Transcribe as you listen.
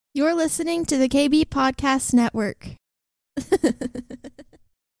You're listening to the KB Podcast Network.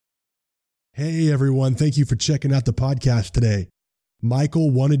 Hey everyone, thank you for checking out the podcast today.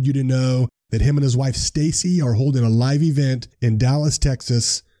 Michael wanted you to know that him and his wife Stacy are holding a live event in Dallas,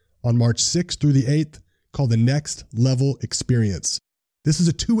 Texas on March 6th through the 8th called the Next Level Experience. This is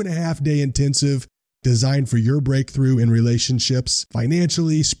a 2.5-day intensive designed for your breakthrough in relationships,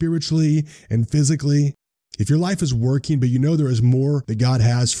 financially, spiritually, and physically. If your life is working, but you know there is more that God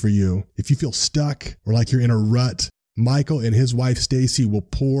has for you, if you feel stuck or like you're in a rut, Michael and his wife Stacy will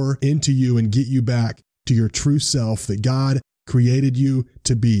pour into you and get you back to your true self that God created you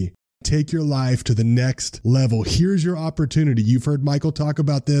to be. Take your life to the next level. Here's your opportunity. You've heard Michael talk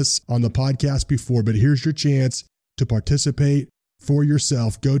about this on the podcast before, but here's your chance to participate for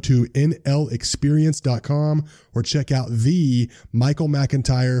yourself. Go to nlexperience.com or check out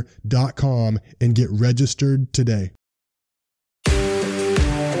themichaelmcintyre.com and get registered today.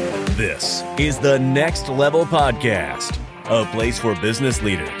 This is the Next Level Podcast, a place for business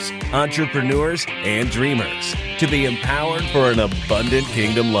leaders, entrepreneurs, and dreamers to be empowered for an abundant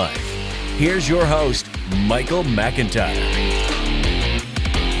kingdom life. Here's your host, Michael McIntyre.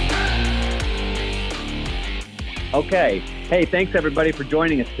 Okay. Hey, thanks everybody for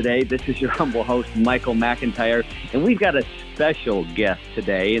joining us today. This is your humble host, Michael McIntyre, and we've got a special guest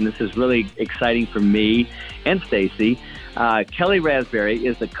today, and this is really exciting for me and Stacy. Kelly Rasberry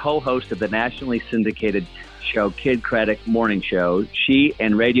is the co-host of the nationally syndicated show Kidd Kraddick Morning Show. She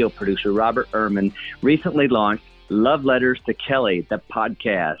and radio producer Robert Ehrman recently launched Love Letters to Kelly, the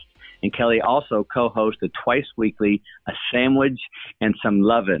podcast. And Kelly also co-hosts the twice weekly A Sandwich and Some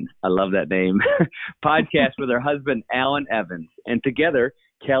Lovin', I love that name, podcast with her husband, Alan Evans. And together,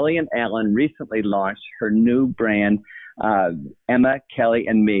 Kelly and Alan recently launched her new brand, Emma, Kelly,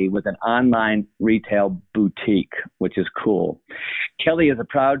 and Me, with an online retail boutique, which is cool. Kelly is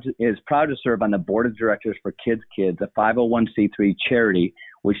proud to serve on the board of directors for Kids Kids, a 501c3 charity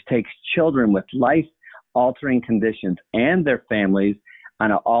which takes children with life-altering conditions and their families on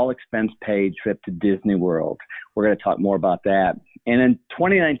an all-expense-paid trip to Disney World. We're going to talk more about that. And in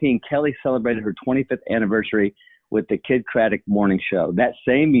 2019, Kelly celebrated her 25th anniversary with the Kidd Kraddick Morning Show. That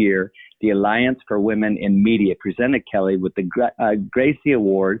same year, the Alliance for Women in Media presented Kelly with the Gracie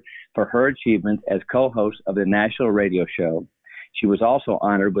Award for her achievements as co-host of the national radio show. She was also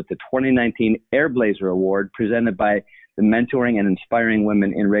honored with the 2019 Airblazer Award presented by the Mentoring and Inspiring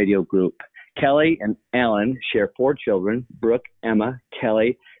Women in Radio Group. Kelly and Alan share 4 children, Brooke, Emma,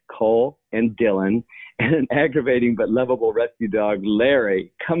 Kelly, Cole, and Dylan, and an aggravating but lovable rescue dog,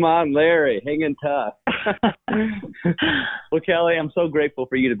 Larry. Come on, Larry, hanging tough. Well, Kelly, I'm so grateful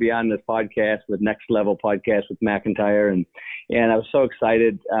for you to be on this podcast with Next Level Podcast with McIntyre, and I was so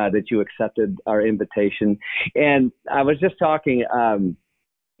excited that you accepted our invitation. And I was just talking to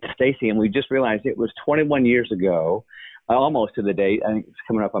Stacy, and we just realized it was 21 years ago, almost to the date. I think it's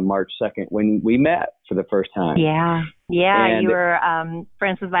coming up on March 2nd when we met for the first time. Yeah. And you were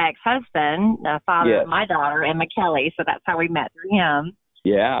friends with my ex-husband, father of my daughter, Emma Kelly. So that's how we met through him.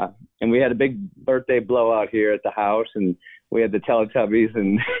 Yeah. And we had a big birthday blowout here at the house, and we had the Teletubbies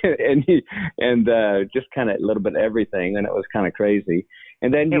and just kind of a little bit of everything, and it was kind of crazy.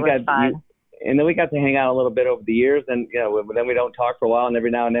 And then and then we got to hang out a little bit over the years, and then we don't talk for a while, and every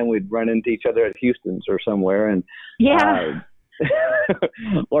now and then we'd run into each other at Houston's or somewhere, and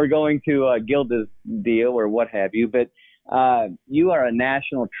or going to Gilda's deal or what have you. But you are a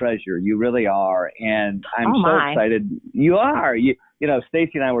national treasure. You really are, and I'm so excited. You are.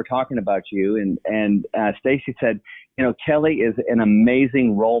 Stacy and I were talking about you, and Stacy said, Kelly is an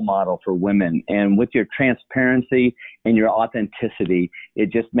amazing role model for women, and with your transparency and your authenticity,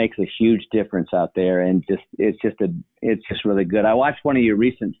 it just makes a huge difference out there, and it's just really good. I watched one of your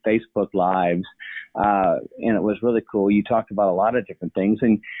recent Facebook lives, and it was really cool. You talked about a lot of different things,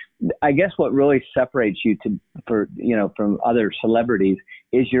 and I guess what really separates you from other celebrities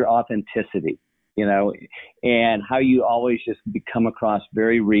is your authenticity, and how you always just come across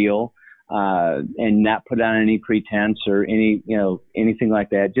very real. And not put on any pretense or anything like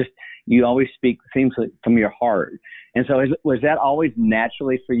that. Just you always speak things from your heart. And so, was that always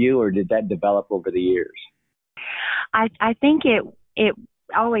naturally for you, or did that develop over the years? I think it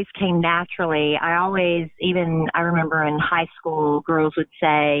always came naturally. I remember in high school, girls would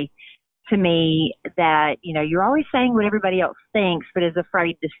say to me that, you're always saying what everybody else thinks, but is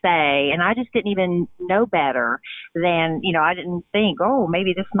afraid to say. And I just didn't even know better than, I didn't think,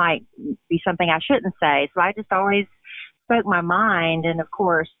 maybe this might be something I shouldn't say. So I just always spoke my mind. And of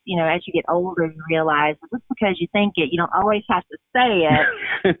course, as you get older, you realize just because you think it, you don't always have to say it.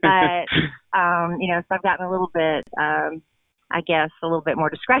 But, so I've gotten a little bit I guess, a little bit more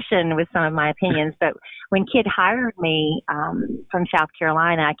discretion with some of my opinions. But when Kid hired me from South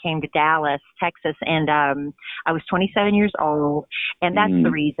Carolina, I came to Dallas, Texas, and I was 27 years old. And that's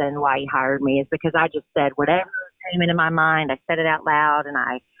the reason why he hired me, is because I just said whatever came into my mind. I said it out loud, and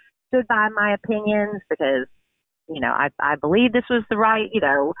I stood by my opinions because, I believed this was the right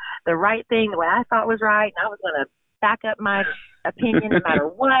thing, the way I thought was right. And I was going to back up my opinion no matter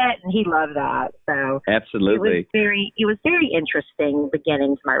what. And he loved that. So absolutely. It was very interesting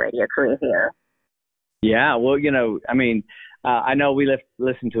beginning to my radio career here. Yeah. Well, I know we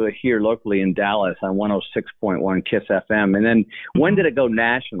listen to it here locally in Dallas on 106.1 KISS FM. And then when did it go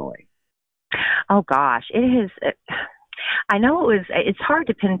nationally? Oh gosh, it is. I know it's hard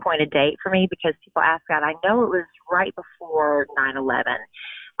to pinpoint a date for me because people ask that. I know it was right before 9/11.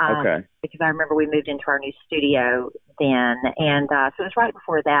 Okay. Because I remember we moved into our new studio then. And so it was right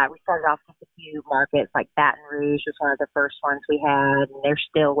before that. We started off with a few markets, like Baton Rouge was one of the first ones we had, and they're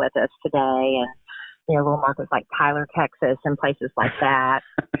still with us today. And, little markets like Tyler, Texas, and places like that.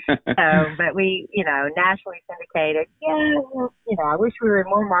 But we, nationally syndicated. Yeah, I wish we were in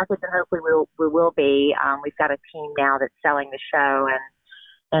more markets, and hopefully we will be. We've got a team now that's selling the show,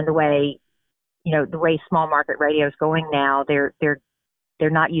 and the way small market radio is going now, they're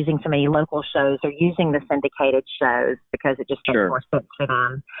not using so many local shows. They're using the syndicated shows because it just makes more sense for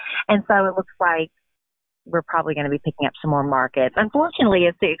them. And so it looks like we're probably going to be picking up some more markets. Unfortunately,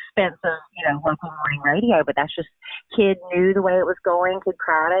 it's the expense of, local morning radio, but that's just, Kid knew the way it was going. Kid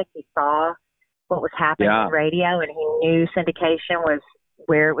Craddock, he saw what was happening in radio, and he knew syndication was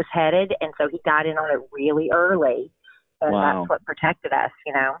where it was headed. And so he got in on it really early. And that's what protected us,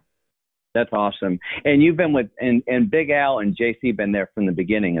 That's awesome. And you've been and Big Al and JC been there from the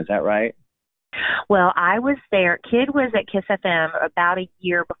beginning. Is that right? Well, I was there. Kid was at KISS FM about a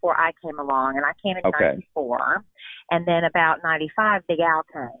year before I came along, and I came in 94. And then about 95, Big Al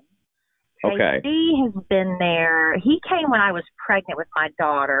came. JC has been there. He came when I was pregnant with my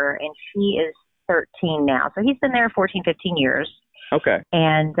daughter, and she is 13 now. So he's been there 14, 15 years. Okay.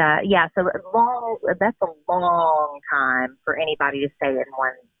 And, so that's a long time for anybody to stay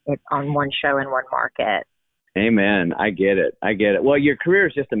on one show in one market. Amen. I get it. Well, your career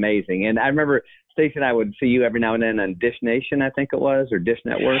is just amazing. And I remember Stacey and I would see you every now and then on Dish Nation, I think it was, or Dish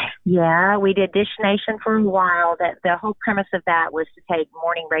Network. Yeah, we did Dish Nation for a while. That the whole premise of that was to take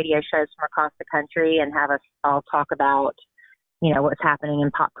morning radio shows from across the country and have us all talk about, what's happening in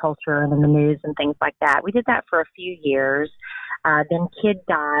pop culture and in the news and things like that. We did that for a few years. Then Kid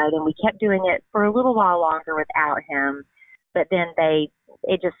died, and we kept doing it for a little while longer without him. But then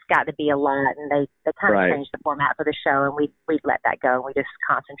it just got to be a lot, and they kind of changed the format for the show, and we let that go, and we just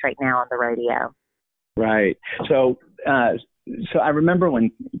concentrate now on the radio. Right. So I remember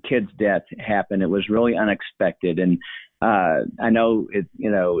when Kid's death happened, it was really unexpected, and I know it,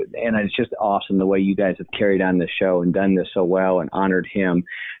 and it's just awesome the way you guys have carried on the show and done this so well and honored him.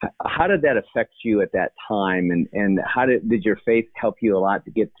 How did that affect you at that time, and how did your faith help you a lot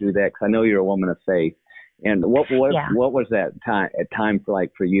to get through that? Because I know you're a woman of faith. And what was that time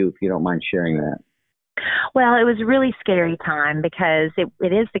for you, if you don't mind sharing that? Well, it was a really scary time because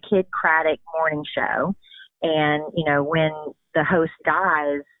it is the Kid Craddock morning show. And, when the host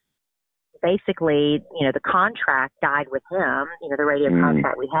dies, basically, the contract died with him, the radio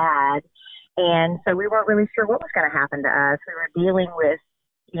contract we had. And so we weren't really sure what was going to happen to us. We were dealing with,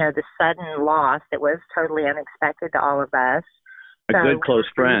 the sudden loss that was totally unexpected to all of us. A good close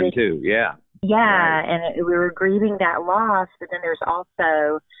friend, too, yeah. Yeah, right. And we were grieving that loss, but then there's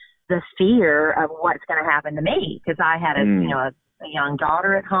also the fear of what's going to happen to me because I had a young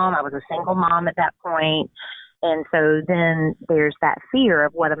daughter at home. I was a single mom at that point, and so then there's that fear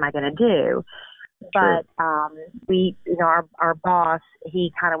of what am I going to do. But we, our boss,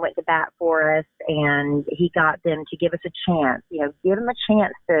 he kind of went to bat for us, and he got them to give us a chance. Give them a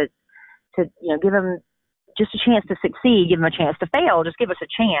chance to give them just a chance to succeed, give them a chance to fail, just give us a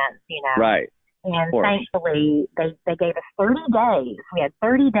chance, Right. And thankfully, they gave us 30 days. We had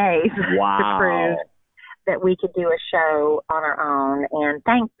 30 days to prove that we could do a show on our own. And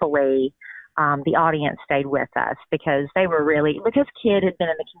thankfully, the audience stayed with us because because Kid had been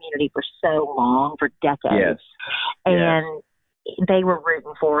in the community for so long, for decades. Yes. And they were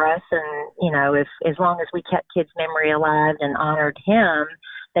rooting for us. And, as long as we kept Kid's memory alive and honored him,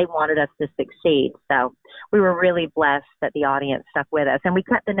 they wanted us to succeed. So we were really blessed that the audience stuck with us. And we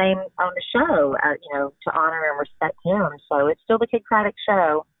kept the name on the show, to honor and respect him. So it's still the Kid Craddock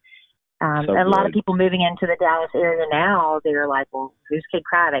Show. And a lot of people moving into the Dallas area now, they're like, well, who's Kid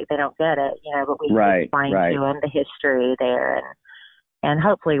Craddock? They don't get it, but we explain to them the history there. And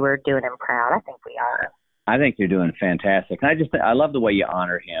hopefully we're doing him proud. I think we are. I think you're doing fantastic. And I love the way you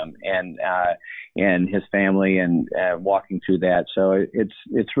honor him and his family and walking through that. So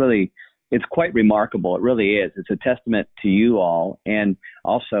it's quite remarkable. It really is. It's a testament to you all. And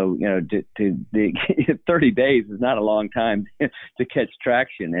also, 30 days is not a long time to catch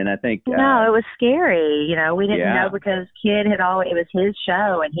traction. And I think. No, it was scary. We didn't know because Kid it was his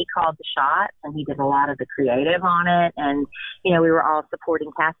show and he called the shots and he did a lot of the creative on it. And, we were all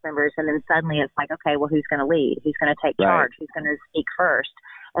supporting cast members. And then suddenly it's like, okay, well, who's going to lead? Who's going to take charge? Who's going to speak first?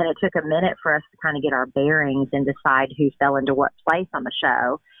 And it took a minute for us to kind of get our bearings and decide who fell into what place on the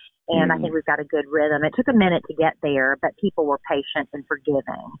show. And I think we've got a good rhythm. It took a minute to get there, but people were patient and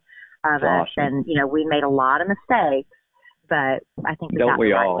forgiving of us. And, we made a lot of mistakes, but I think we got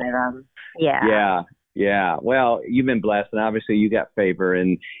the right rhythm. Yeah. Yeah. Well, you've been blessed, and obviously you got favor,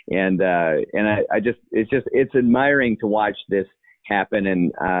 and it's admiring to watch this happen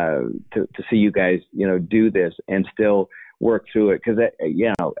and to see you guys, do this and still work through it. Because,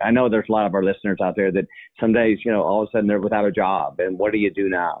 I know there's a lot of our listeners out there that some days, all of a sudden they're without a job. And what do you do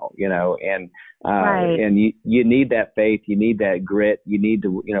now? And you need that faith. You need that grit. You need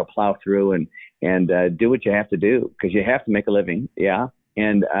to, plow through and do what you have to do because you have to make a living. Yeah.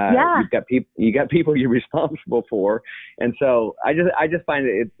 And you got people you're responsible for. And so I just find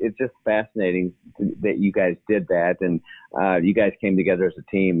it's just fascinating that you guys did that. And you guys came together as a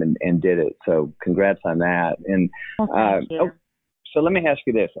team and did it. So congrats on that. And so let me ask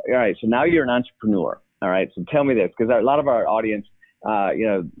you this. All right. So now you're an entrepreneur. All right. So tell me this, because a lot of our audience, a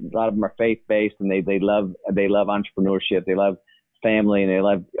lot of them are faith-based and they love entrepreneurship. They love family and they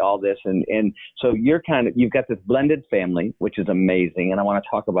love all this. And so you've got this blended family, which is amazing. And I want to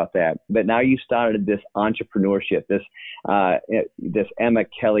talk about that. But now you started this entrepreneurship, this Emma,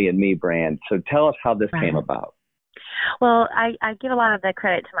 Kelly and Me brand. So tell us how this came about. Well, I give a lot of the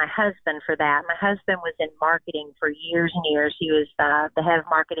credit to my husband for that. My husband was in marketing for years and years. He was the head of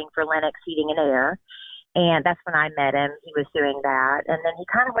marketing for Lennox Heating and Air. And that's when I met him. He was doing that. And then he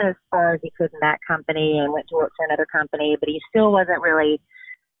kind of went as far as he could in that company and went to work for another company, but he still wasn't really,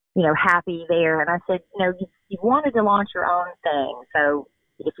 happy there. And I said, you wanted to launch your own thing. So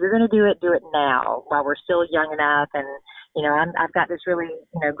if you're going to do it now while we're still young enough. And, I've got this really,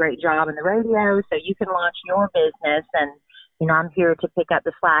 great job in the radio, so you can launch your business. And, I'm here to pick up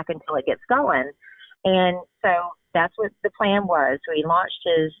the slack until it gets going. And so that's what the plan was. So he launched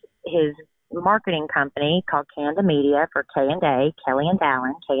his marketing company called Canda Media for K&A, Kelly and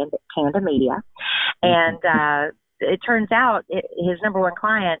Dallin, Canda Media. And it turns out his number one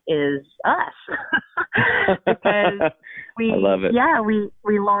client is us. Because I love it. Yeah, we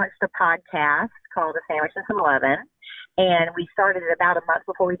launched a podcast called The Sandwich and Some Lovin'. And we started it about a month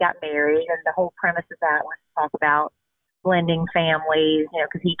before we got married. And the whole premise of that was to talk about blending families,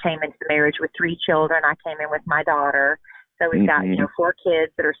 because he came into the marriage with 3 children. I came in with my daughter. So we've got, 4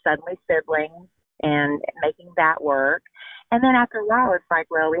 kids that are suddenly siblings and making that work. And then after a while, it's like,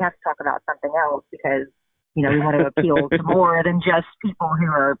 well, we have to talk about something else because, we want to appeal to more than just people who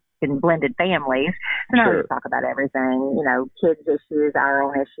are in blended families. So now we talk about everything, kids' issues, our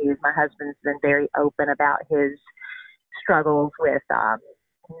own issues. My husband's been very open about his struggles with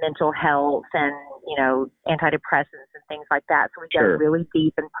mental health and, antidepressants and things like that. So we get really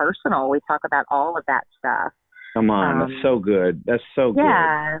deep and personal. We talk about all of that stuff. Come on, that's so good. That's so good.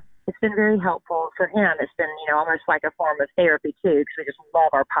 Yeah, it's been very helpful for him. It's been, almost like a form of therapy too, because we just love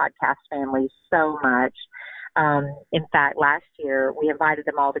our podcast family so much. In fact, last year we invited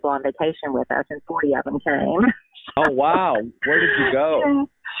them all to go on vacation with us, and 40 of them came. Oh wow! Where did you go?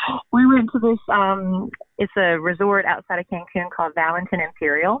 We went to this. It's a resort outside of Cancun called Valentin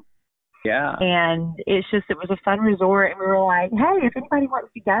Imperial. Yeah. And it was a fun resort, and we were like, hey, if anybody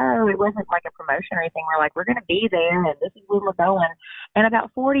wants to go, it wasn't like a promotion or anything. We're like, we're going to be there, and this is where we're going. And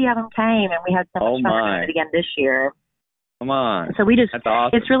about 40 of them came, and we had so much fun doing it again this year. Come on. So that's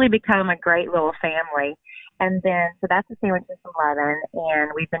awesome. It's really become a great little family. And then, so that's the Sandwich and Some Lovin',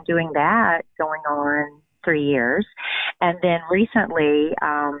 and we've been doing that going on 3 years. And then recently,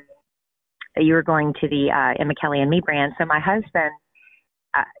 you were going to the Emma, Kelly and Me brand. So my husband,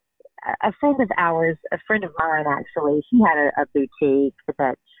 a friend of mine actually, she had a boutique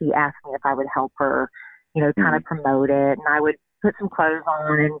that she asked me if I would help her, kind of promote it. And I would put some clothes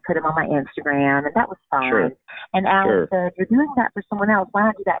on and put them on my Instagram, and that was fun. Sure. And Alan said, you're doing that for someone else. Why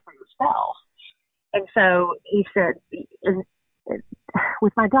not do that for yourself? And so he said,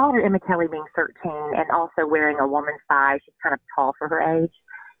 with my daughter, Emma Kelly, being 13 and also wearing a woman's size, she's kind of tall for her age,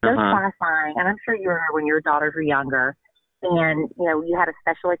 those size fine, and I'm sure you remember when your daughters were younger, and, you know, you had a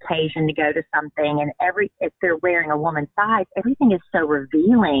special occasion to go to something, and if they're wearing a woman's size, everything is so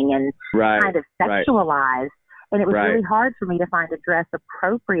revealing and kind of sexualized. And it was really hard for me to find a dress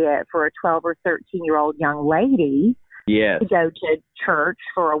appropriate for a 12 or 13-year-old young lady to go to church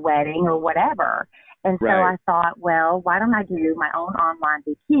for a wedding or whatever. And so I thought, well, why don't I do my own online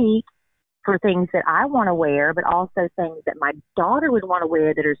boutique for things that I want to wear, but also things that my daughter would want to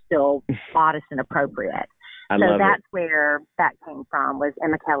wear that are still modest and appropriate. So that's where that came from, was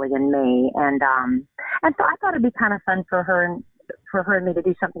Emma Kelly and me. And so I thought it'd be kind of fun for her and me to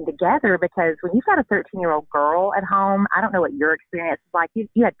do something together, because when you've got a 13-year-old girl at home, I don't know what your experience is like. You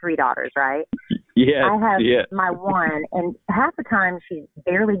had 3 daughters, right? Yeah. I have my one, and half the time she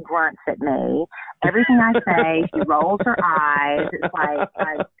barely grunts at me. Everything I say, she rolls her eyes. It's like,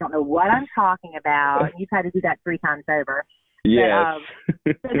 I don't know what I'm talking about. You've had to do that 3 times over. Yes.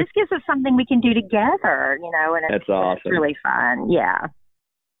 But, so this gives us something we can do together, you know, and that's awesome. It's really fun. Yeah.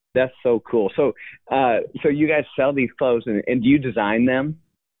 That's so cool. So, so you guys sell these clothes, and do you design them?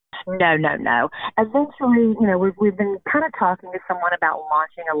 No. Eventually, you know, we've been kind of talking to someone about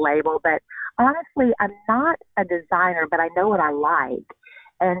launching a label, but honestly, I'm not a designer, but I know what I like.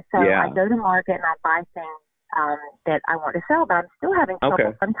 And so I go to market and I buy things that I want to sell, but I'm still having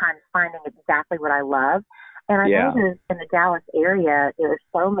trouble sometimes finding exactly what I love. And I know that in the Dallas area, there are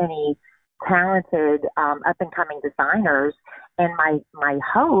so many talented up-and-coming designers, and my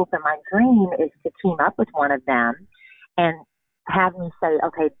hope and my dream is to team up with one of them and have me say,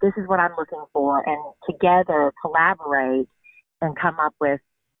 okay, this is what I'm looking for, and together collaborate and come up with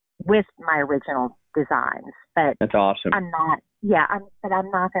my original designs. But that's awesome. I'm not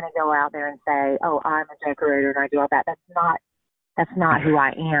going to go out there and say, oh, I'm a decorator and I do all that. That's not who I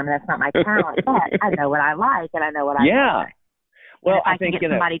am. That's not my talent. But I know what I like, and I know what I want. Well, if I can get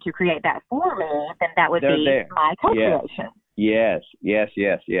somebody to create that for me, then that would be my co-creation. Yes.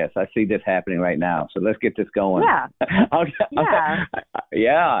 I see this happening right now. So let's get this going. Yeah.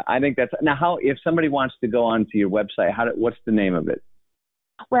 I think that's now. How, if somebody wants to go onto your website, what's the name of it?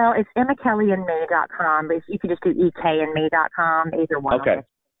 Well, it's EmmaKellyandMe.com, but you can just do EKandMe.com, either one. Okay.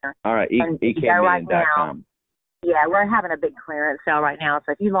 All right. EKandMe.com. Yeah, we're having a big clearance sale right now.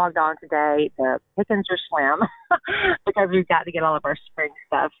 So if you logged on today, the pickings are slim because we've got to get all of our spring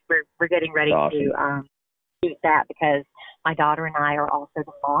stuff. We're getting ready to shoot that, because my daughter and I are also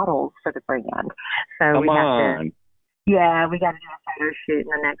the models for the brand. So we got to do a photo shoot in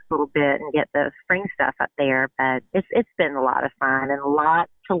the next little bit and get the spring stuff up there. But it's been a lot of fun and a lot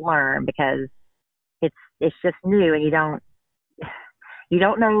to learn, because it's just new, and you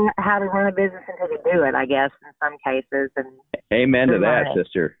don't know how to run a business until you do it, I guess, in some cases. And amen to that,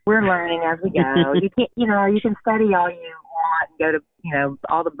 sister. We're learning as we go. You can't, you can study all you want and go to,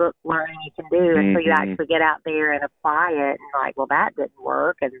 all the book learning you can do until you actually get out there and apply it. And like, well, that didn't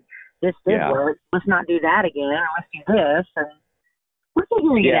work, and this did work. Let's not do that again. Or let's do this, and we're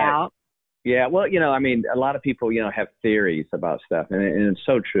figuring it out. Yeah, well, a lot of people, have theories about stuff, and it's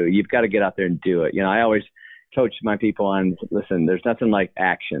so true. You've got to get out there and do it. I always coach my people on, listen, there's nothing like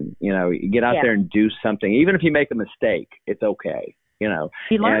action. You get out there and do something. Even if you make a mistake, it's okay. You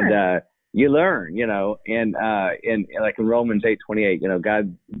learn. And you learn, and like in Romans 8:28,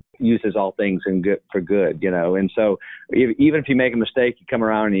 God uses all things for good, and so even if you make a mistake, you come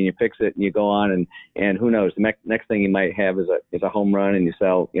around and you fix it and you go on, and who knows, the next thing you might have is a home run, and you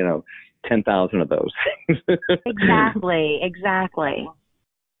sell, 10,000 of those things. Exactly.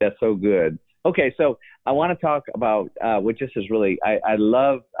 That's so good. Okay, so I want to talk about what just is really I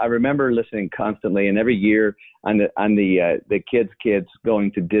remember listening constantly, and every year on the kids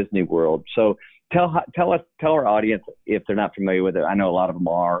going to Disney World. So tell our audience, if they're not familiar with it. I know a lot of them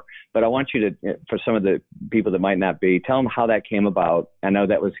are, but I want you to, for some of the people that might not be, tell them how that came about. I know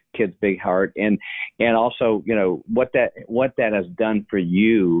that was Kids Big Heart, and also what that has done for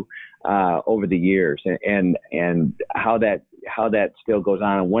you over the years, and how that still goes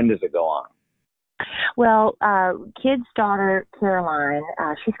on, and when does it go on? Well, kid's daughter, Caroline,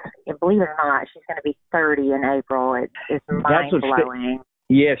 she's, believe it or not, she's going to be 30 in April. It's mind-blowing.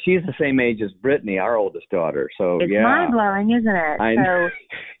 Yeah, she's the same age as Brittany, our oldest daughter. So it's mind-blowing, isn't it?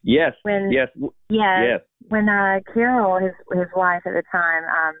 Yes. Yes. When Carol, his wife at the time,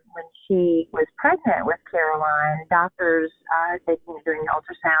 when she was pregnant with Caroline, doctors, during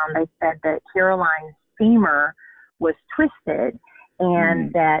ultrasound, they said that Caroline's femur was twisted,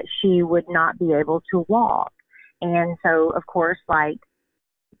 and that she would not be able to walk. And so, of course, like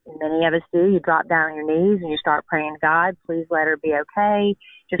many of us do, you drop down on your knees and you start praying to God, please let her be okay.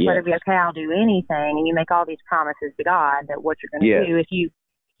 Just let her be okay. I'll do anything. And you make all these promises to God that what you're going to do. If you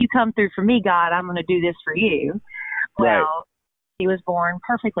come through for me, God, I'm going to do this for you. Well, he was born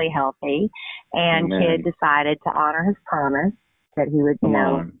perfectly healthy, and Kid decided to honor his promise that he would,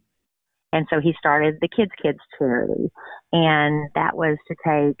 and so he started the Kids charity, and that was to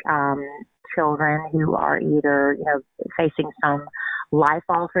take children who are either, facing some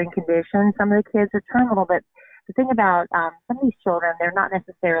life-altering condition. Some of the kids are terminal, but the thing about some of these children, they're not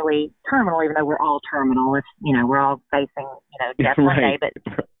necessarily terminal, even though we're all terminal. It's, we're all facing, death one day. But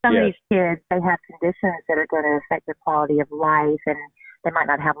some of these kids, they have conditions that are going to affect their quality of life, and they might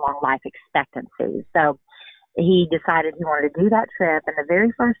not have long life expectancies. So he decided he wanted to do that trip. And the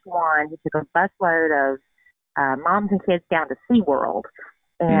very first one, he took a busload of moms and kids down to SeaWorld.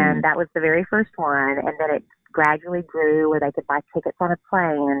 And that was the very first one. And then it gradually grew where they could buy tickets on a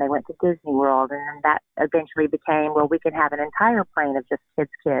plane, and they went to Disney World. And then that eventually became, well, we can have an entire plane of just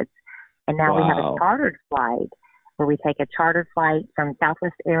kids. And now we have a chartered flight where we take a chartered flight from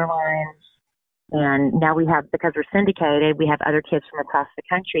Southwest Airlines. And now we have, because we're syndicated, we have other kids from across the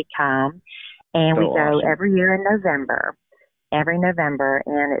country come. And we go every year in November. Every November,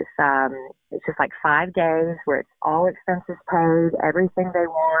 and it's just like 5 days where it's all expenses paid, everything they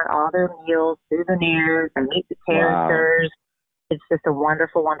want, all their meals, souvenirs, they meet the characters. Wow. It's just a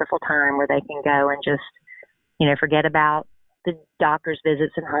wonderful, wonderful time where they can go and just, forget about the doctor's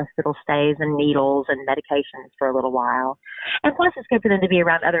visits and hospital stays and needles and medications for a little while. And plus, it's good for them to be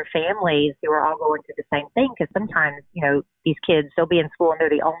around other families who are all going through the same thing, because sometimes, these kids, they'll be in school and they're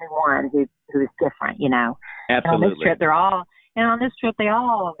the only one who's different, Absolutely. And on this trip, they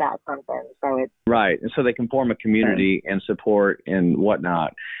all got something. So it's right, and so they can form a community and support and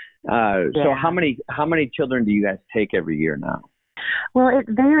whatnot. So how many children do you guys take every year now? Well, it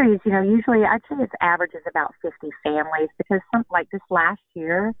varies. Usually I'd say its average is about 50 families, because like this last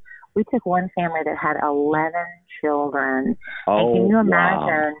year, we took one family that had 11 children. And can you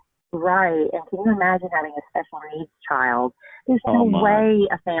imagine? Right, and can you imagine having a special needs child? There's no way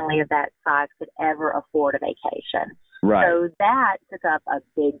a family of that size could ever afford a vacation. Right. So that took up a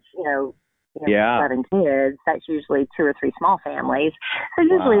big, 7 kids. That's usually 2 or 3 small families. So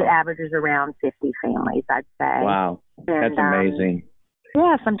usually it averages around 50 families, I'd say. Wow, that's amazing.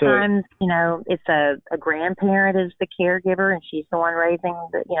 Yeah, sometimes, it's a grandparent is the caregiver, and she's the one raising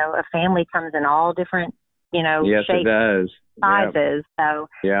a family comes in all different, yes, shapes, it does. sizes. So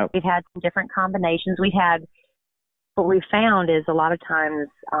we've had some different combinations. What we found is a lot of times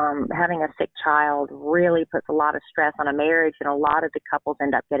having a sick child really puts a lot of stress on a marriage, and a lot of the couples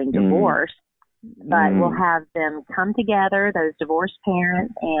end up getting divorced. But we'll have them come together, those divorced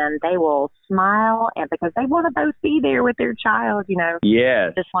parents, and they will smile, and because they want to both be there with their child,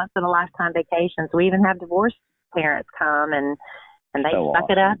 just once in a lifetime vacation. So we even have divorced parents come, and they suck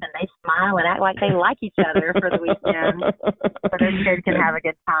it up, and they smile and act like they like each other for the weekend, so their kids can have a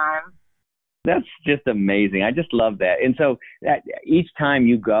good time. That's just amazing. I just love that. And so each time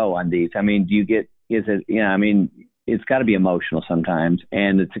you go on these, do you get, it's got to be emotional sometimes,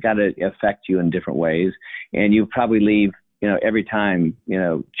 and it's got to affect you in different ways. And you probably leave, every time,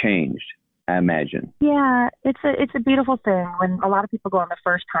 changed, I imagine. Yeah, it's a beautiful thing. When a lot of people go on the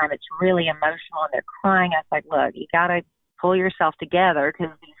first time, it's really emotional and they're crying. I was like, look, you got to pull yourself together,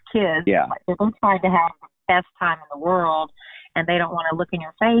 because these kids, they're trying to have the best time in the world, and they don't want to look in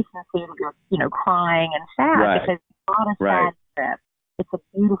your face and see that you're, crying and sad, because it's not a sad trip. It's a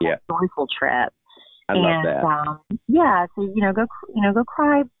beautiful, joyful trip. I love that. So go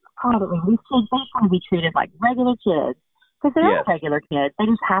cry privately. These kids, they just want to be treated like regular kids, because they're not regular kids. They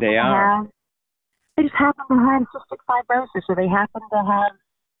just happen to have cystic fibrosis, or they happen to have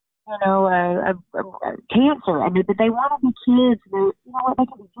a cancer. But they want to be kids. They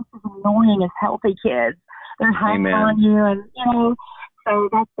can be just as annoying as healthy kids. They're hanging on you, and so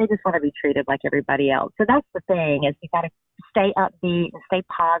they just want to be treated like everybody else. So that's the thing, is you got to stay upbeat and stay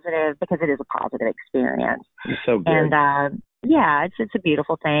positive, because it is a positive experience. It's so good. And it's a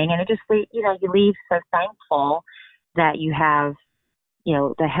beautiful thing, and it just you leave so thankful that you have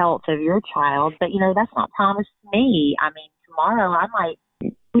the health of your child. But that's not promised to me. Tomorrow I might.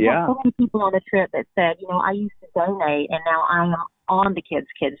 We had so many people on the trip that said, I used to donate, and now I am on the kids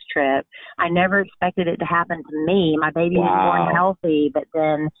trip. I never expected it to happen to me. My baby was born healthy, but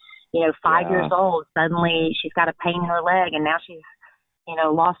then, 5 years old, suddenly she's got a pain in her leg, and now she's,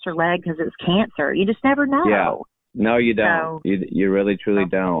 lost her leg because it's cancer. You just never know. Yeah. No, you don't. So, you really, truly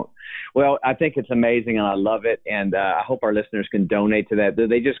don't. Well, I think it's amazing, and I love it, and I hope our listeners can donate to that. Do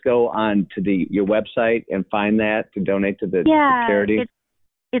they just go on to your website and find that to donate to the charity?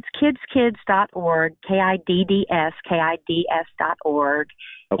 It's kidskids.org, KIDDS.org.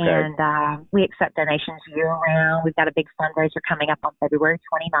 Okay. And we accept donations year-round. We've got a big fundraiser coming up on February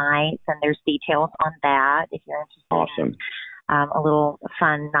 29th, and there's details on that if you're interested in a little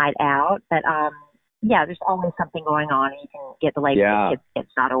fun night out. But, yeah, there's always something going on. You can get the latest at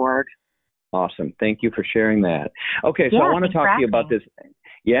kidskids.org. Awesome. Thank you for sharing that. Okay, so I want to talk to you about this.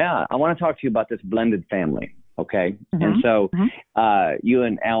 Yeah, I want to talk to you about this blended family. Okay. Mm-hmm. And so you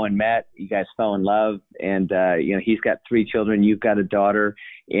and Alan met, you guys fell in love, and, he's got 3 children, you've got a daughter,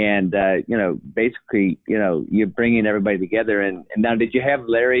 and, basically, you're bringing everybody together. And now, did you have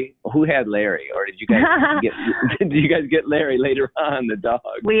Larry? Who had Larry? Or did you guys get Larry later on, the dog?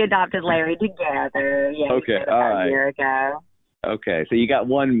 We adopted Larry together. Yeah. Okay. All right. A year ago. Okay, so you got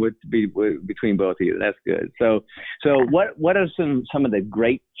one between both of you. That's good. So what are some of the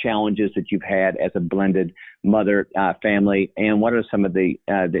great challenges that you've had as a blended mother family, and what are some of the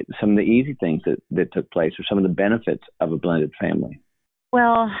easy things that took place, or some of the benefits of a blended family?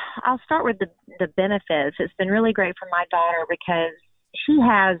 Well, I'll start with the benefits. It's been really great for my daughter because she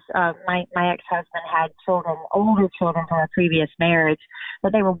has, my ex-husband had older children from a previous marriage,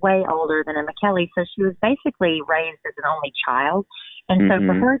 but they were way older than Emma Kelly. So she was basically raised as an only child. And so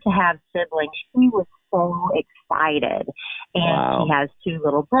for her to have siblings, she was so excited. And she has 2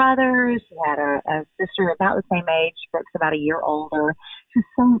 little brothers. She had a sister about the same age. Brooke's about a year older. She's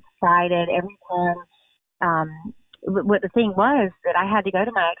so excited every time. What the thing was that I had to go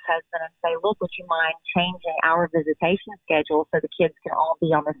to my ex-husband and say, look, would you mind changing our visitation schedule so the kids can all be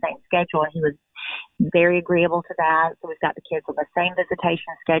on the same schedule? And he was very agreeable to that. So we've got the kids on the same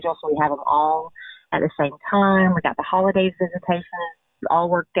visitation schedule, so we have them all at the same time. We got the holidays visitations all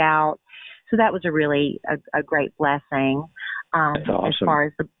worked out. So that was a really a great blessing. That's awesome. As far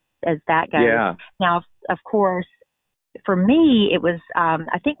as that goes. Yeah. Now, of course, for me, it was,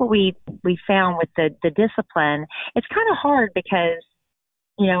 I think what we found with the discipline, it's kind of hard because,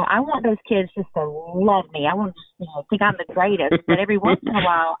 I want those kids just to love me. I want to think I'm the greatest, but every once in a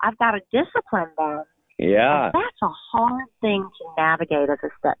while, I've got to discipline them. Yeah. And that's a hard thing to navigate as a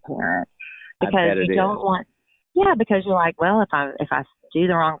step parent because you don't want, because you're like, well, if I do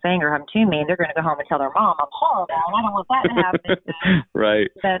the wrong thing or I'm too mean, they're going to go home and tell their mom I'm horrible, and I don't want that to happen.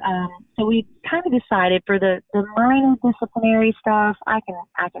 Right. But so we kind of decided for the minor disciplinary stuff, I can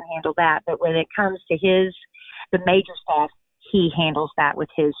handle that. But when it comes to the major stuff, he handles that with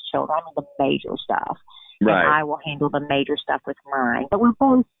his children. I mean, the major stuff. Right. And I will handle the major stuff with mine. But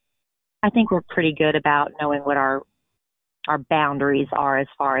I think we're pretty good about knowing what our boundaries are as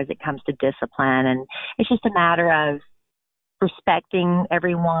far as it comes to discipline. And it's just a matter of respecting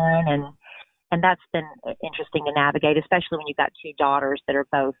everyone, and that's been interesting to navigate, especially when you've got 2 daughters that are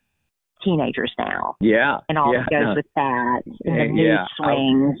both teenagers now. Yeah. And all that goes with that, and the mood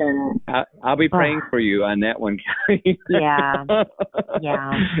swings. I'll be praying for you on that one, Kelly. Yeah.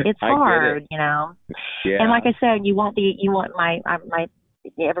 It's hard, Yeah. And like I said, you want my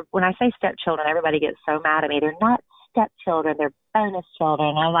when I say stepchildren, everybody gets so mad at me. They're not stepchildren, they're bonus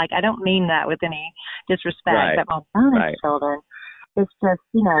children. I don't mean that with any disrespect, but my bonus children, it's just,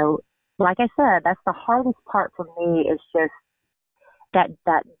 like I said, that's the hardest part for me is just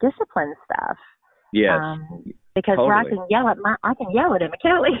that discipline stuff. Yes. Because totally. where I can yell at Emma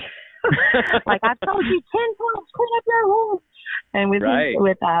Kelly. Like, I've told you 10 times, clean up your room. And with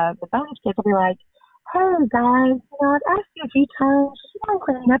the bonus kids, I'll be like, hey guys, I've asked you a few times,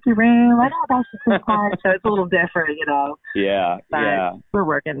 cleaning up your room. I know that's just so hard, so it's a little different, Yeah, but we're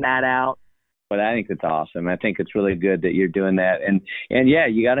working that out. But I think it's awesome. I think it's really good that you're doing that. And yeah,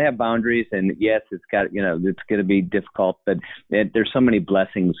 you got to have boundaries. And yes, it's got, it's going to be difficult, but there's so many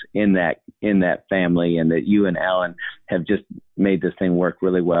blessings in that family, and that you and Alan have just made this thing work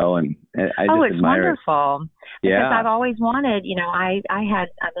really well. And I just admire it. Wonderful. Yeah. Because I've always wanted,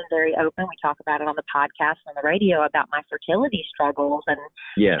 I've been very open. We talk about it on the podcast and on the radio about my fertility struggles. And,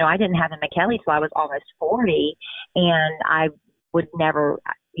 I didn't have Emma Kelly till I was almost 40. And I would never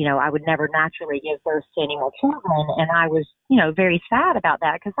naturally give birth to any more children. And I was, very sad about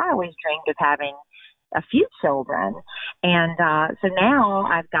that because I always dreamed of having a few children. And so now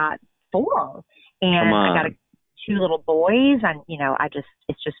I've got 4. And I got 2 little boys. And,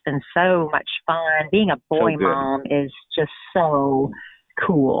 it's just been so much fun. Being a boy mom is just so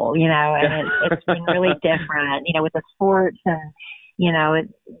cool, and it's been really different, with the sports and,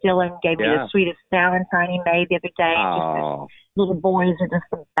 Dylan gave me the sweetest Valentine he made the other day. Oh. Little boys are just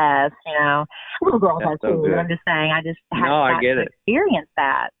the best, Little girls are too, but I'm just saying, I just haven't got to experience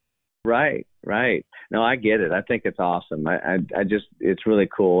that. Right. Right. No, I get it. I think it's awesome. I just, it's really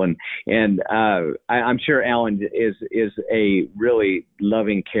cool. And I'm sure Alan is a really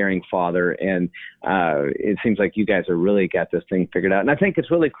loving, caring father. And it seems like you guys have really got this thing figured out. And I think it's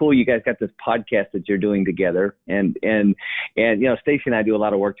really cool. You guys got this podcast that you're doing together. And Stacey and I do a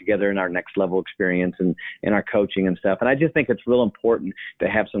lot of work together in our Next Level experience and in our coaching and stuff. And I just think it's real important to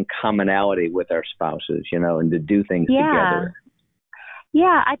have some commonality with our spouses, and to do things together.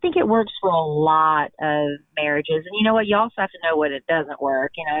 Yeah, I think it works for a lot of marriages. And you know what? You also have to know when it doesn't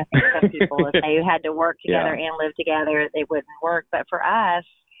work. I think some people, if they had to work together and live together, they wouldn't work. But for us,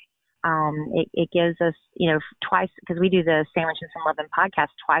 it gives us, twice, because we do the Sandwiches and Lovin'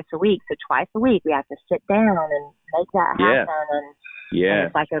 podcast twice a week. So twice a week, we have to sit down and make that happen. And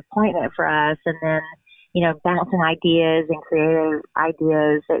it's like an appointment for us. And then, bouncing ideas and creative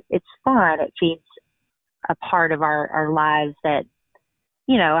ideas. It's fun. It feeds a part of our lives that,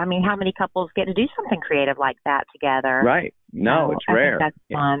 how many couples get to do something creative like that together? Right. No, it's rare. That's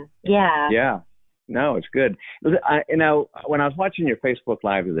fun. Yeah. Yeah. No, it's good. When I was watching your Facebook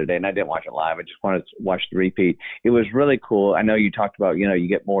Live the other day, and I didn't watch it live, I just wanted to watch the repeat. It was really cool. I know you talked about, you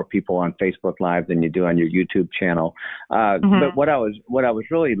get more people on Facebook Live than you do on your YouTube channel. But what I was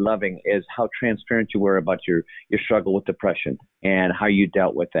really loving is how transparent you were about your struggle with depression and how you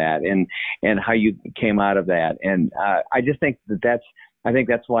dealt with that and how you came out of that. And I just think that's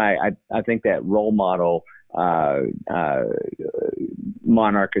why I think that role model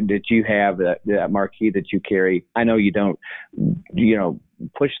monarch that you have, that marquee that you carry, I know you don't,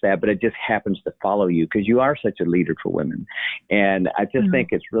 push that, but it just happens to follow you because you are such a leader for women. And I just think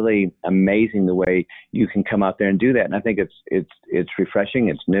it's really amazing the way you can come out there and do that. And I think it's refreshing,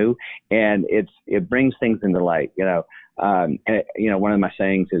 it's new, and it brings things into light. One of my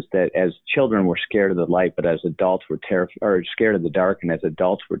sayings is that as children we're scared of the light, but as adults we're scared of the dark, and as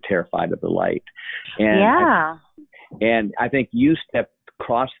adults we're terrified of the light. And I think you stepped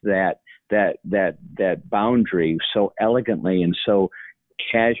across that boundary so elegantly and so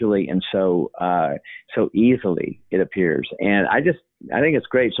casually and so easily, it appears. And I think it's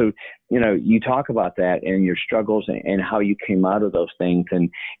great. So, you talk about that and your struggles and how you came out of those things.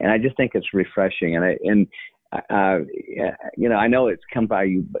 And I just think it's refreshing. I know it's come by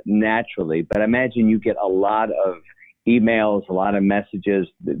you naturally, but I imagine you get a lot of emails, a lot of messages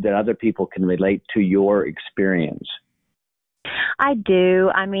that other people can relate to your experience. I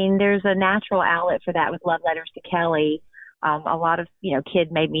do. There's a natural outlet for that with Love Letters to Kelly. A lot of, kids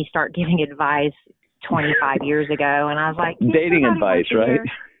made me start giving advice 25 years ago, and I was like, dating advice, right?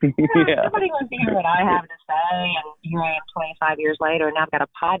 Somebody wants to hear what I have to say, and here I am 25 years later, and I've got a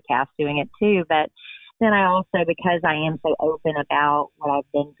podcast doing it too. But then I also, because I am so open about what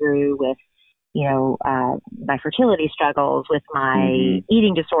I've been through with, my fertility struggles, with my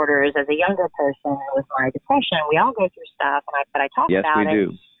eating disorders as a younger person, with my depression, we all go through stuff, but I talk about it. Yes, we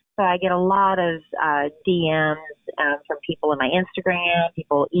do. So I get a lot of DMs from people in my Instagram.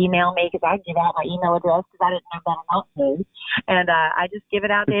 People email me because I give out my email address because I didn't know that about me. And I just give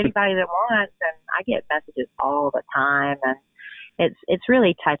it out to anybody that wants. And I get messages all the time. And it's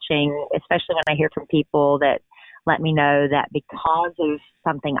really touching, especially when I hear from people that let me know that because of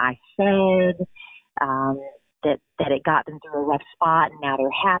something I said, that it got them through a rough spot, and now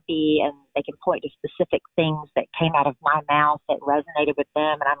they're happy, and they can point to specific things that came out of my mouth that resonated with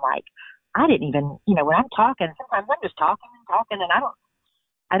them. And I'm like, I didn't even, when I'm talking, sometimes I'm just talking, and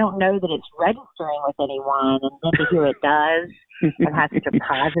I don't know that it's registering with anyone. And then to hear it does and has such a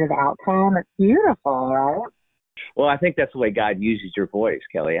positive outcome, it's beautiful, right? Well, I think that's the way God uses your voice,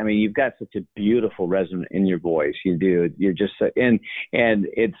 Kelly. You've got such a beautiful resonance in your voice. You do. You're just and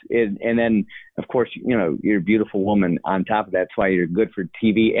then of course, you're a beautiful woman on top of that. That's why you're good for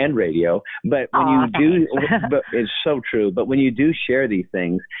TV and radio. But when you do, but it's so true. But when you do share these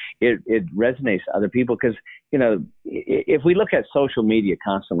things, it resonates to other people because, if we look at social media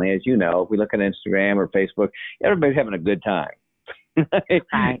constantly, as you know, if we look at Instagram or Facebook, everybody's having a good time.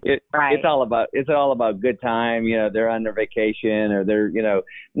 It's all about good time. They're on their vacation, or they're,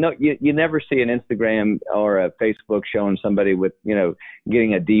 you never see an Instagram or a Facebook showing somebody with,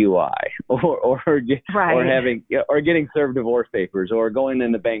 getting a DUI or having, or getting served divorce papers or going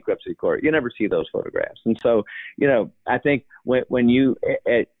into bankruptcy court. You never see those photographs. And so, I think when you,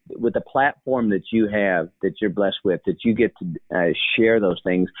 with the platform that you have, that you're blessed with, that you get to share those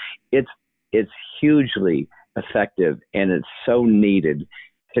things, it's hugely effective, and it's so needed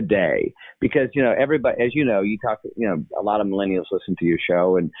today because everybody, as you talk, a lot of millennials listen to your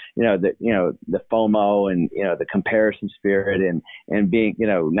show, and the FOMO and the comparison spirit and being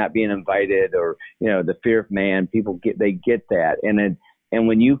not being invited, or the fear of man, people get that, and And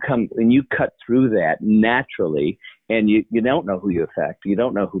when you cut through that naturally, and you don't know who you affect, you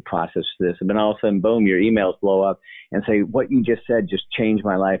don't know who processed this, and then all of a sudden, boom, your emails blow up and say, what you just said just changed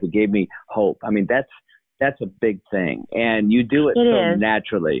my life. It gave me hope. I mean, that's a big thing, and you do it so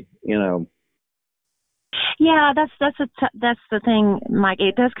naturally, you know. Yeah, that's the thing, Mike.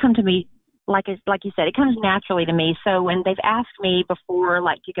 It does come to me, like you said, it comes naturally to me. So when they've asked me before,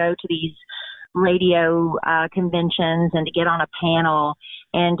 like, to go to these radio conventions and to get on a panel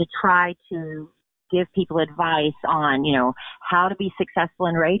and to try to give people advice on, you know, how to be successful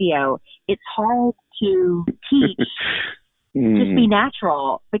in radio, it's hard to teach. Just be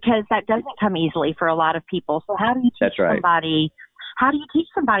natural, because that doesn't come easily for a lot of people. So how do you teach somebody? How do you teach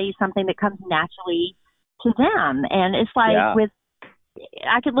somebody something that comes naturally to them? And it's like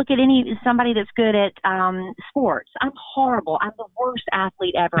I could look at somebody that's good at sports. I'm horrible. I'm the worst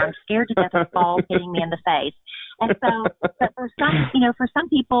athlete ever. I'm scared to death of balls hitting me in the face. And so, but for some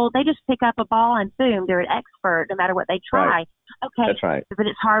people, they just pick up a ball and boom, they're an expert no matter what they try. Right. Okay. That's right. But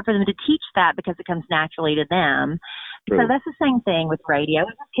it's hard for them to teach that because it comes naturally to them. True. So that's the same thing with radio.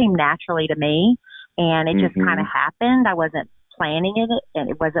 It just came naturally to me, and it just kind of happened. I wasn't planning it, and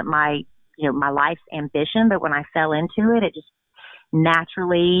it wasn't my life's ambition. But when I fell into it, it just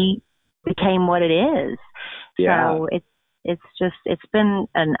naturally became what it is. Yeah. So it's been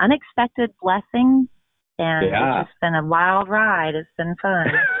an unexpected blessing, and it's just been a wild ride. It's been fun.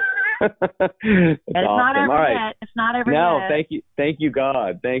 It's awesome. Not over All yet. right. It's not over no, yet. thank you,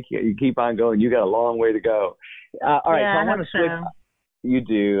 God. Thank you. You keep on going. You got a long way to go. All right, yeah, so I want to switch. You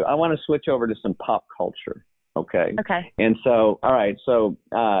do. I want to switch over to some pop culture. Okay. Okay. And so, all right. So,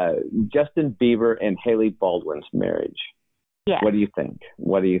 Justin Bieber and Hailey Baldwin's marriage. Yeah. What do you think?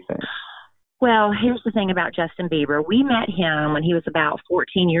 Well, here's the thing about Justin Bieber. We met him when he was about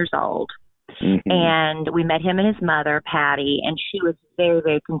 14 years old. Mm-hmm. And we met him and his mother, Patty, and she was very,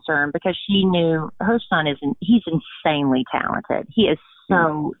 very concerned because she knew her son he's insanely talented. He is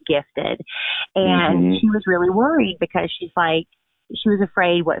so gifted. And she was really worried because she was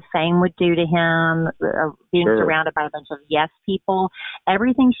afraid what fame would do to him, being surrounded by a bunch of yes people.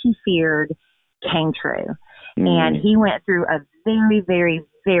 Everything she feared came true. And he went through a very, very,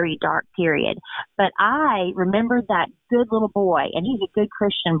 very dark period. But I remembered that good little boy, and he's a good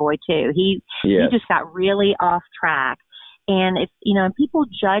Christian boy too. He just got really off track. And if people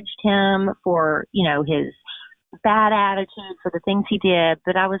judged him for, his bad attitude, for the things he did,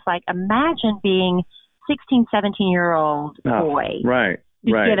 but I was like, imagine being 16, 17-year-old boy. Right.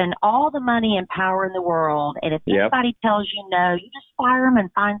 Who's given all the money and power in the world, and if anybody tells you no, you just fire them and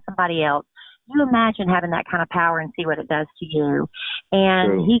find somebody else. You imagine having that kind of power and see what it does to you.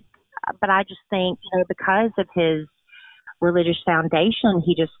 And but I just think, because of his religious foundation,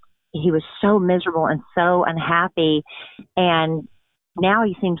 he was so miserable and so unhappy. And now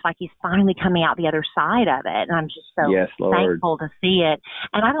he seems like he's finally coming out the other side of it. And I'm just so thankful to see it.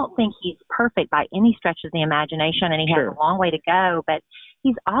 And I don't think he's perfect by any stretch of the imagination, and he has a long way to go, but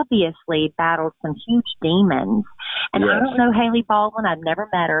he's obviously battled some huge demons. And I don't know Hailey Baldwin. I've never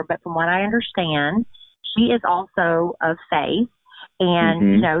met her, but from what I understand, she is also of faith.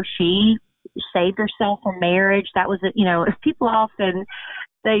 And, she saved herself from marriage. That was it. People often,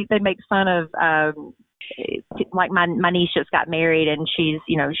 they make fun of, like my niece just got married, and she's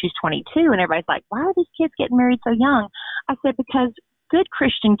 22, and everybody's like, why are these kids getting married so young? I said, because good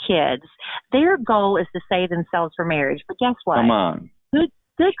Christian kids, their goal is to save themselves for marriage. But guess what? Come on.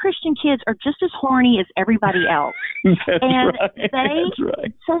 Good Christian kids are just as horny as everybody else. So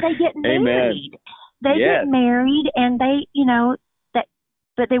they get married. They get married, and they,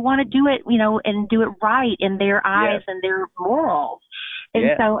 but they want to do it, and do it right in their eyes and their morals.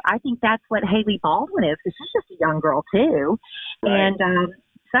 And so I think that's what Hailey Baldwin is, because she's just a young girl too. Right. And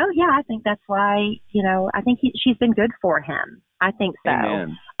I think that's why, I think she's been good for him. I think so.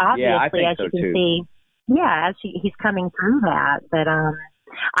 Amen. Obviously, as so you can too. see, as he's coming through that. But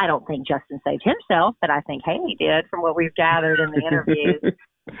I don't think Justin saved himself, but I think Hailey did from what we've gathered in the interviews.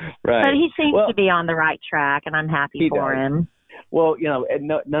 Right. But he seems to be on the right track, and I'm happy for him. Well,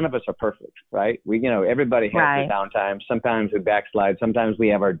 none of us are perfect, right? Everybody has their downtime. Sometimes we backslide. Sometimes we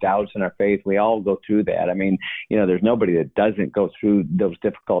have our doubts in our faith. We all go through that. I mean, there's nobody that doesn't go through those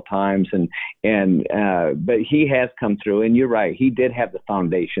difficult times. But he has come through, and you're right. He did have the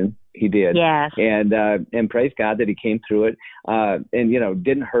foundation. He did. Yes. And praise God that he came through it, and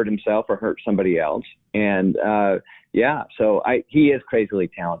didn't hurt himself or hurt somebody else. And so he is crazily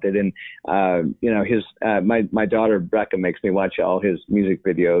talented, and his my daughter Becca makes me watch all his music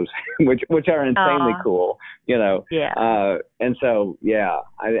videos, which are insanely cool. And so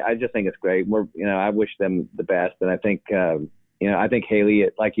I just think it's great. I wish them the best, and I think I think Haley,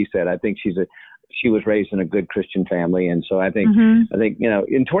 like you said, I think she was raised in a good Christian family. And so I think,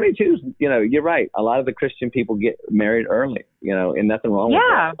 in 22, you're right. A lot of the Christian people get married early, and nothing wrong with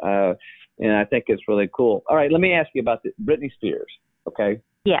that. And I think it's really cool. All right. Let me ask you about Britney Spears. Okay.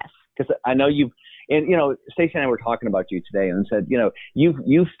 Yes. Because I know Stacey and I were talking about you today and said,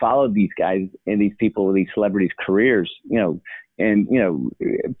 you've followed these guys and these people, these celebrities' careers,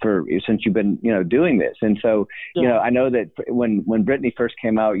 since you've been, doing this. And so, I know that when Britney first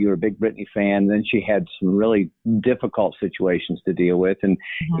came out, you were a big Britney fan. Then she had some really difficult situations to deal with. And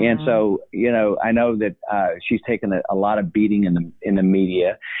so, I know that she's taken a lot of beating in the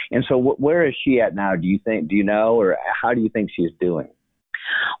media. And so where is she at now? Do you know, or how do you think she's doing?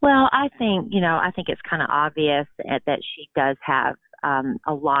 Well, I think it's kind of obvious that she does have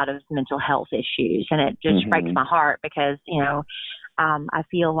a lot of mental health issues, and it just breaks my heart because, I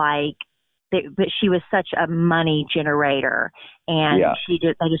feel like but she was such a money generator, and they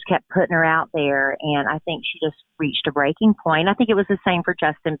just kept putting her out there, and I think she just reached a breaking point. I think it was the same for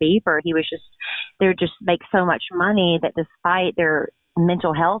Justin Bieber. They just make so much money that despite their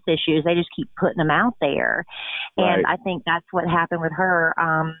mental health issues, they just keep putting them out there. And I think that's what happened with her.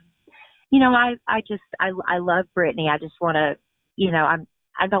 I love Britney. I just want to,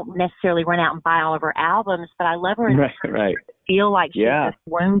 I don't necessarily run out and buy all of her albums, but I love her and feel like she's this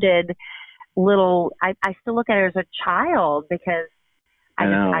wounded little, I still look at her as a child because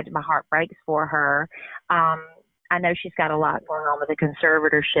my heart breaks for her. I know she's got a lot going on with the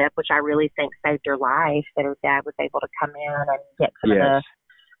conservatorship, which I really think saved her life, that her dad was able to come in and get some of the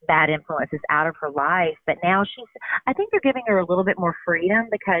bad influences out of her life. But now I think they're giving her a little bit more freedom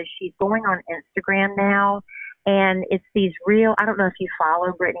because she's going on Instagram now. And it's these I don't know if you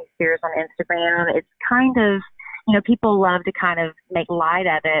follow Britney Spears on Instagram. It's kind of, people love to kind of make light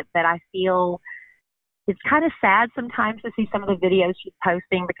of it, but I feel it's kind of sad sometimes to see some of the videos she's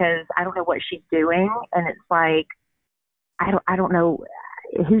posting because I don't know what she's doing. And it's like, I don't know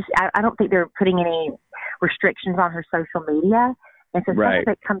I don't think they're putting any restrictions on her social media. And so stuff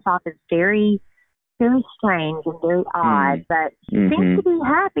that comes off as very, very strange and very odd, but she seems to be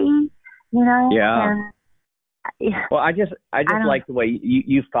happy, Yeah. And, well, I just like the way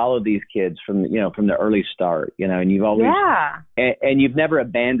you follow these kids from the early start, and you've always and you've never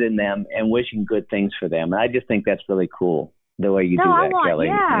abandoned them and wishing good things for them. And I just think that's really cool the way you do that, Kelly.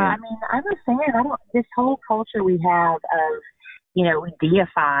 Yeah, I mean, I'm a fan. This whole culture we have of, we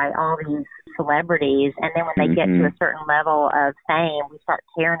deify all these celebrities, and then when they get to a certain level of fame, we start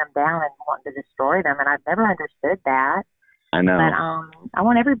tearing them down and wanting to destroy them. And I've never understood that. I know. But I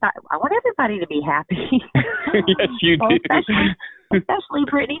want everybody to be happy. Yes, you do. Especially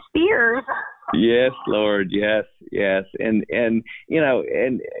Britney Spears. Yes, Lord. Yes. And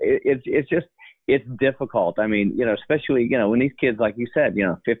it's difficult. I mean, especially, when these kids, like you said,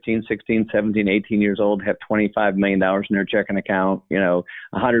 15, 16, 17, 18 years old have $25 million in their checking account,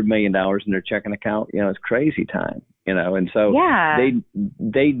 $100 million in their checking account, it's crazy time, and so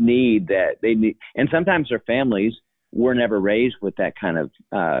they need that. And sometimes their families were never raised with that kind of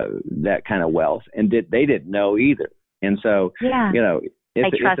wealth, and they didn't know either. And so,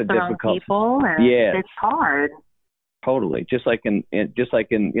 it's trust a the wrong difficult people, and it's hard. Totally, just like in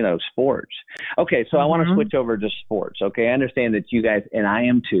sports. Okay, so I want to switch over to sports. Okay, I understand that you guys, and I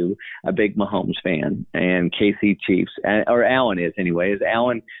am too, a big Mahomes fan, and KC Chiefs, or Alan is anyway.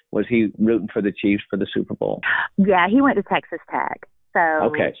 Was he rooting for the Chiefs for the Super Bowl? Yeah, he went to Texas Tech.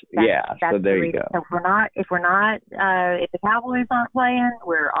 So so there you go. So if the Cowboys aren't playing,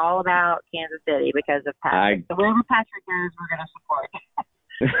 we're all about Kansas City because of Patrick. So wherever Patrick goes, we're going to support.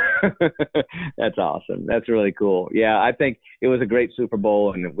 That's awesome. That's really cool. Yeah, I think it was a great Super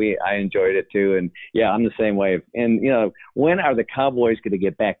Bowl, and I enjoyed it too. And I'm the same way. And when are the Cowboys going to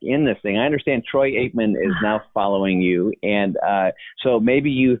get back in this thing? I understand Troy Aikman is now following you, and so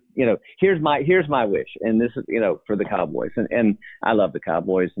maybe here's my wish, and this is for the Cowboys, and I love the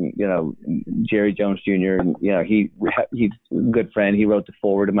Cowboys, and Jerry Jones Jr. and he's a good friend. He wrote the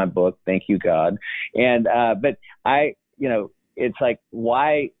foreword of my book. Thank you, God. And but it's like,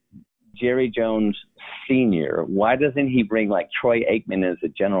 why Jerry Jones Sr.? Why doesn't he bring like Troy Aikman as a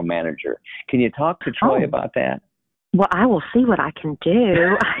general manager? Can you talk to Troy about that? Well, I will see what I can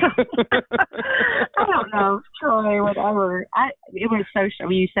do. I don't know, Troy, whatever. It was so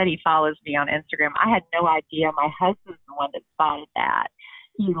you said he follows me on Instagram. I had no idea. My husband's the one that spotted that.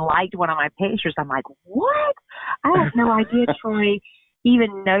 He liked one of my pictures. I'm like, what? I have no idea Troy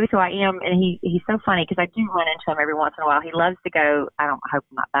even knows who I am, and he's so funny because I do run into him every once in a while. He loves to go, I hope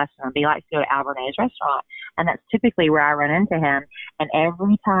I'm not busting him, but he likes to go to Alberna's restaurant, and that's typically where I run into him. And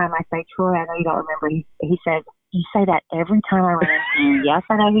every time I say, Troy, I know you don't remember, he says, you say that every time I run into you. Yes,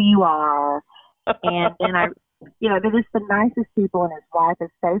 I know who you are. And then they're just the nicest people, and his wife is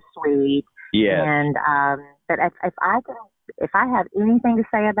so sweet. Yes. And but if I have anything to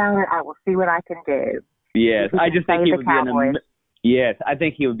say about it, I will see what I can do. Yes, I just think he would Cowboys. Yes, I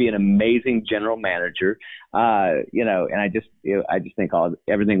think he would be an amazing general manager. And I just think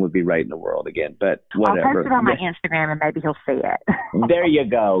everything would be right in the world again. But whatever. I'll post it on my Instagram, and maybe he'll see it. There you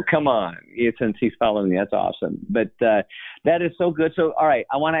go. Come on, since he's following me, that's awesome. But that is so good. So, all right,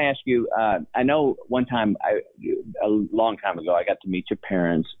 I want to ask you. I know one time, a long time ago, I got to meet your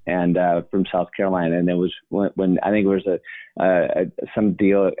parents, and from South Carolina, and it was when I think it was some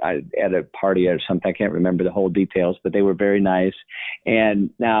deal at a party or something. I can't remember the whole details, but they were very nice. And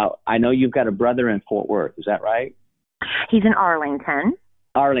now I know you've got a brother in Fort Worth. Is that right? He's in Arlington.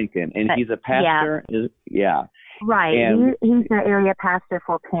 And he's a pastor? Yeah. Right. And he's the area pastor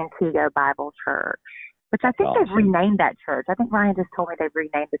for Pantego Bible Church, which I think they've renamed that church. I think Ryan just told me they've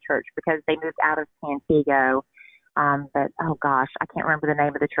renamed the church because they moved out of Pantego. But, oh, gosh, I can't remember the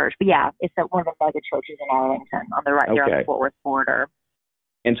name of the church. But, yeah, it's one of the mega churches in Arlington on the there on the Fort Worth border.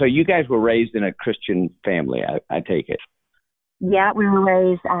 And so you guys were raised in a Christian family, I take it. Yeah, we were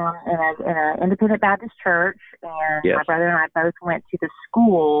raised in an independent Baptist church, and my brother and I both went to the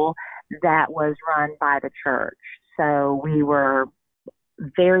school that was run by the church. So we were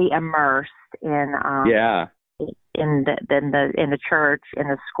very immersed in the church, in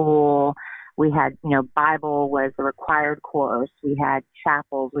the school. We had, Bible was a required course. We had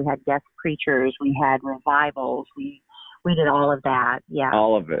chapels. We had guest preachers. We had revivals. We did all of that. Yeah.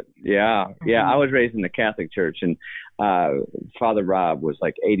 All of it. Yeah. Mm-hmm. Yeah. I was raised in the Catholic Church, and Father Rob was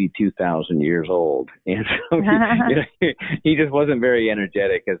like 82,000 years old. And so he just wasn't very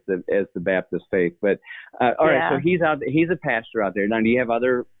energetic as the Baptist faith. But all right. So he's a pastor out there. Now, do you have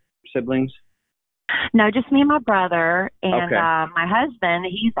other siblings? No, just me and my brother. And my husband,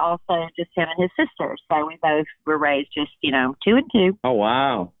 he's also just him and his sister. So we both were raised just, 2 and 2. Oh,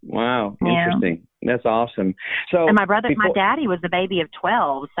 wow. Wow. Interesting. That's awesome. So, and my daddy was the baby of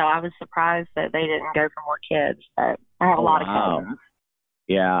 12, so I was surprised that they didn't go for more kids. But I have a lot of cousins.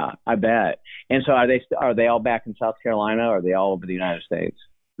 Yeah, I bet. And so are they all back in South Carolina, or are they all over the United States?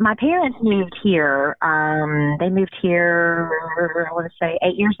 My parents moved here. They moved here, I want to say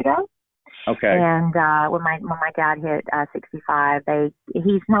 8 years ago. Okay. And when my dad hit 65,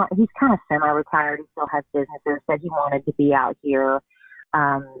 he's kind of semi-retired. He still has businesses, but he wanted to be out here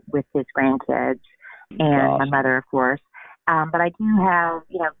with his grandkids and my mother, of course. But I do have,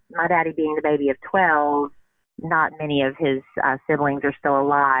 my daddy being the baby of 12, not many of his siblings are still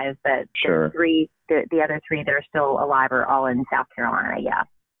alive, but the other 3 that are still alive are all in South Carolina. Yeah.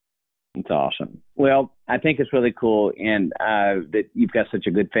 It's awesome. Well, I think it's really cool, and that you've got such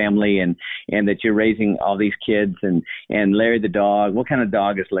a good family, and that you're raising all these kids, and Larry the dog. What kind of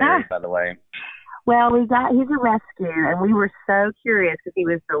dog is Larry, by the way? Well, he's a rescue, and we were so curious because he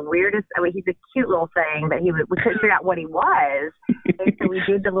was the weirdest. I mean, he's a cute little thing, but we couldn't figure out what he was. And so we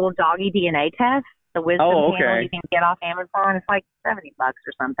did the little doggy DNA test, the wisdom panel you can get off Amazon. It's like $70 or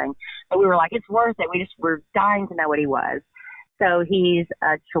something. But we were like, it's worth it. We just were dying to know what he was. So he's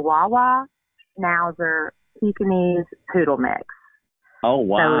a Chihuahua, Schnauzer, Pekingese, Poodle mix. Oh,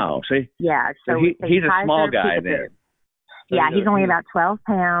 wow. So he's a small guy then. Yeah, he's only about 12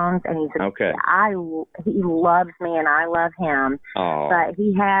 pounds, and he loves me, and I love him. Oh. But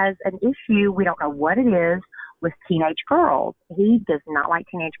he has an issue, we don't know what it is, with teenage girls. He does not like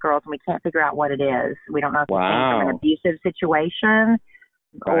teenage girls, and we can't figure out what it is. We don't know if it came from an abusive situation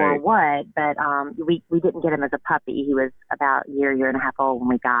or what, but we didn't get him as a puppy. He was about a year and a half old when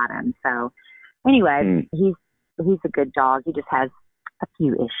we got him. So anyway, he's a good dog. He just has a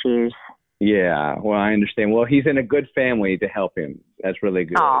few issues. Yeah, well, I understand. Well, he's in a good family to help him. That's really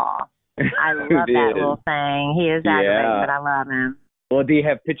good. Aw, I love that little thing. He is aggravating, but I love him. Well, do you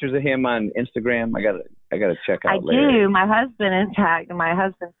have pictures of him on Instagram? I gotta check out Larry. I do. My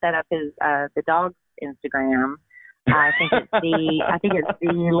husband set up his the dog's Instagram. I think it's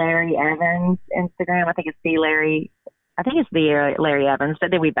the Larry Evans Instagram. I think it's the Larry Evans.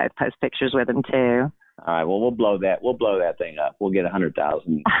 But then we both post pictures with him too. All right. Well, we'll blow that thing up. We'll get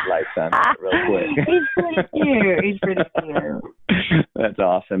 100,000 likes on it real quick. He's pretty cute. That's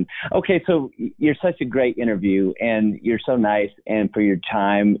awesome. Okay, so you're such a great interview, and you're so nice, and for your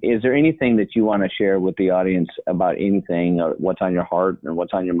time. Is there anything that you want to share with the audience about anything, or what's on your heart, or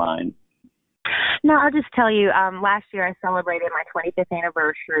what's on your mind? No, I'll just tell you, last year I celebrated my 25th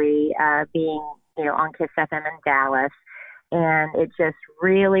anniversary being, on KISS FM in Dallas, and it just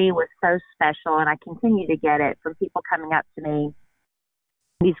really was so special, and I continue to get it from people coming up to me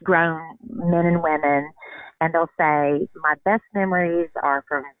these grown men and women, and they'll say, my best memories are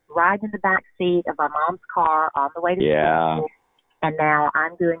from riding in the back seat of my mom's car on the way to school, and now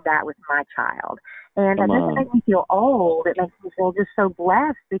I'm doing that with my child. And that doesn't make me feel old. It makes me feel just so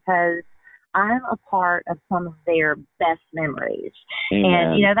blessed because I'm a part of some of their best memories.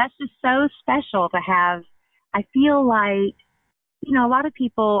 Amen. And, that's just so special to have. I feel like, a lot of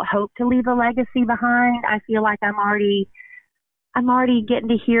people hope to leave a legacy behind. I feel like I'm already getting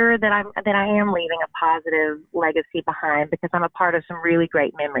to hear that I am leaving a positive legacy behind because I'm a part of some really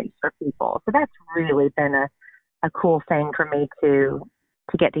great memories for people. So that's really been a cool thing for me to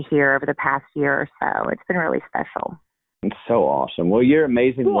get to hear over the past year or so. It's been really special. It's so awesome. Well, you're an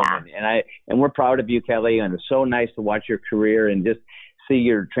amazing woman, and we're proud of you, Kelly. And it's so nice to watch your career and just see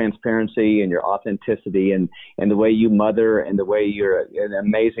your transparency and your authenticity and the way you mother and the way you're an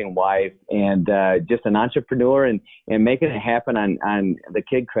amazing wife and just an entrepreneur and making it happen on the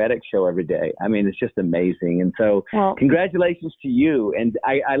Kid Craddock Show every day. I mean, it's just amazing. And so congratulations to you. And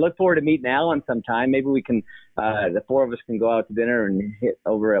I look forward to meeting Alan sometime. Maybe we can, the four of us can go out to dinner and hit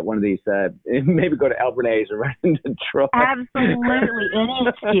over at one of these, maybe go to Albernays or run into Detroit. Absolutely.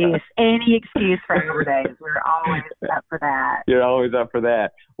 Any excuse for Albernays. We're always up for that. You're always up for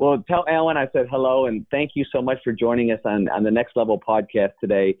that. Well, tell Alan I said hello, and thank you so much for joining us on the Next Level podcast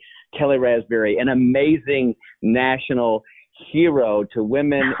today. Kelly Rasberry, an amazing national hero to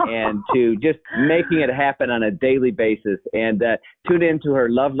women and to just making it happen on a daily basis. And tune in to her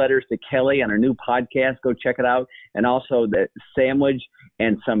Love Letters to Kelly on her new podcast. Go check it out. And also the Sandwich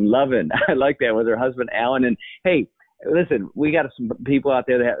and Some Lovin'. I like that, with her husband, Alan. And hey, listen, we got some people out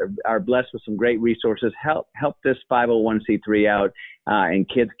there that are blessed with some great resources. Help this 501c3 out and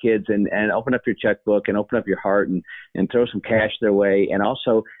kids, and open up your checkbook and open up your heart and throw some cash their way. And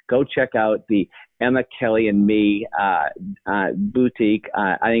also go check out the Emma Kelly and Me boutique.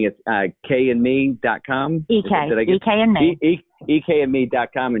 I think it's kandme.com.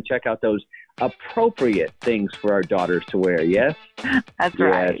 ekandme.com, and check out those appropriate things for our daughters to wear. Yes? That's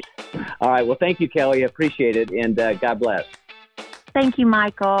right. All right. Well, thank you, Kelly. I appreciate it. And God bless. Thank you,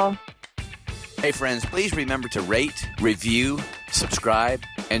 Michael. Hey, friends, please remember to rate, review, subscribe,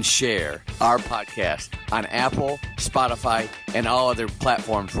 and share our podcast on Apple, Spotify, and all other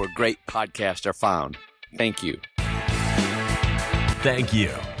platforms where great podcasts are found. Thank you. Thank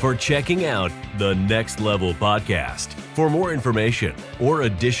you for checking out the Next Level Podcast. For more information or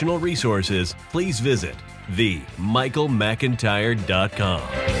additional resources, please visit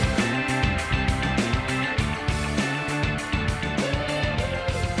themichaelmcintyre.com.